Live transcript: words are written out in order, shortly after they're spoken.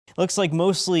Looks like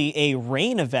mostly a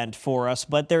rain event for us,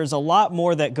 but there's a lot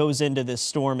more that goes into this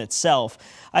storm itself.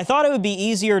 I thought it would be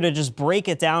easier to just break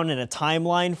it down in a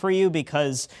timeline for you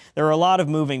because there are a lot of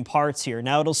moving parts here.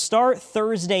 Now, it'll start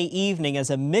Thursday evening as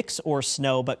a mix or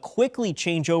snow, but quickly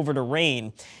change over to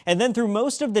rain. And then through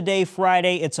most of the day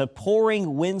Friday, it's a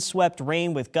pouring windswept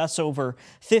rain with gusts over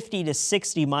 50 to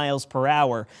 60 miles per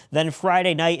hour. Then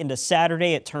Friday night into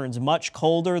Saturday, it turns much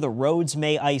colder. The roads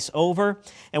may ice over,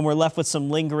 and we're left with some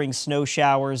lingering snow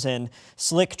showers and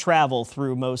slick travel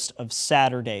through most of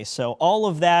Saturday. So all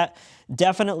of that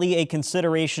definitely a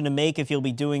consideration to make if you'll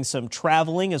be doing some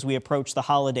traveling as we approach the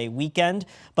holiday weekend.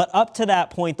 But up to that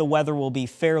point, the weather will be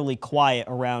fairly quiet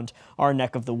around our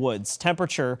neck of the woods.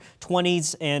 Temperature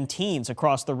 20s and teens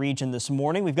across the region this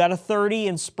morning. We've got a 30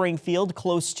 in Springfield,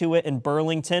 close to it in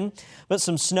Burlington, but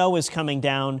some snow is coming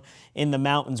down in the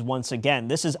mountains once again.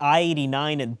 This is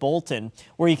I-89 in Bolton,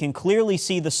 where you can clearly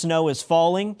see the snow is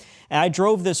falling. And I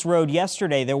drove this road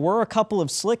yesterday. There were a couple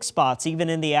of slick spots even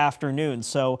in the afternoon,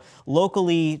 so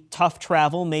locally tough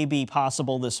travel may be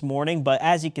possible this morning, but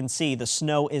as you can see, the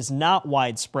snow is not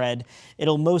widespread.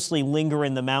 It'll mostly linger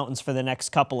in the mountains for the next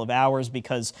couple of hours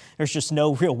because there's just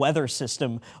no real weather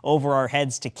system over our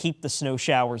heads to keep the snow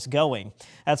showers going.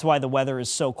 That's why the weather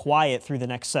is so quiet through the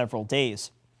next several days.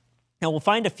 Now, we'll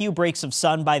find a few breaks of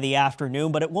sun by the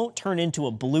afternoon, but it won't turn into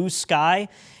a blue sky.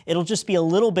 It'll just be a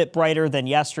little bit brighter than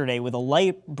yesterday with a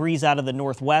light breeze out of the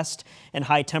northwest and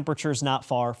high temperatures not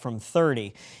far from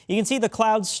 30. You can see the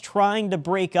clouds trying to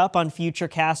break up on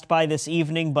Futurecast by this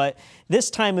evening, but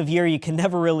this time of year you can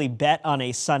never really bet on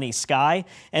a sunny sky.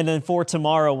 And then for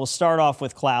tomorrow, we'll start off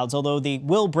with clouds, although they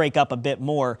will break up a bit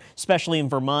more, especially in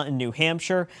Vermont and New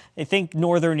Hampshire. I think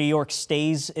northern New York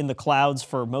stays in the clouds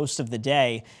for most of the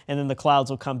day, and then the clouds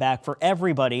will come back for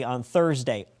everybody on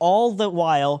Thursday. All the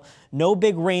while, no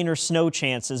big rain or snow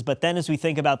chances, but then as we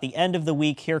think about the end of the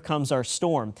week, here comes our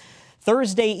storm.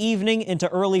 Thursday evening into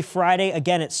early Friday,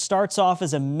 again, it starts off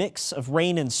as a mix of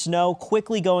rain and snow,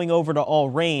 quickly going over to all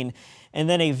rain, and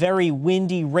then a very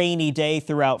windy, rainy day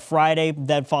throughout Friday,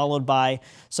 then followed by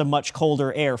some much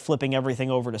colder air, flipping everything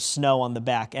over to snow on the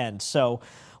back end. So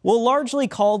we'll largely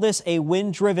call this a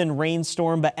wind-driven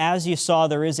rainstorm, but as you saw,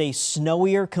 there is a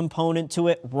snowier component to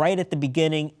it right at the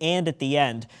beginning and at the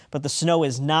end. But the snow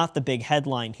is not the big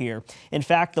headline here. In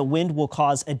fact, the wind will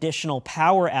cause additional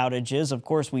power outages. Of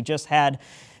course, we just had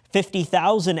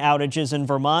 50,000 outages in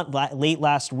Vermont late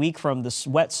last week from the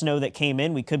wet snow that came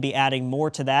in. We could be adding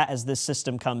more to that as this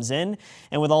system comes in.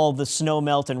 And with all of the snow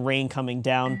melt and rain coming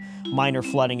down, minor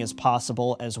flooding is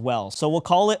possible as well. So we'll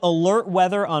call it alert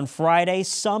weather on Friday.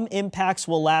 Some impacts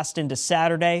will last into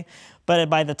Saturday, but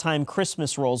by the time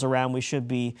Christmas rolls around, we should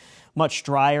be much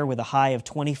drier with a high of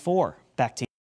 24. Back to you.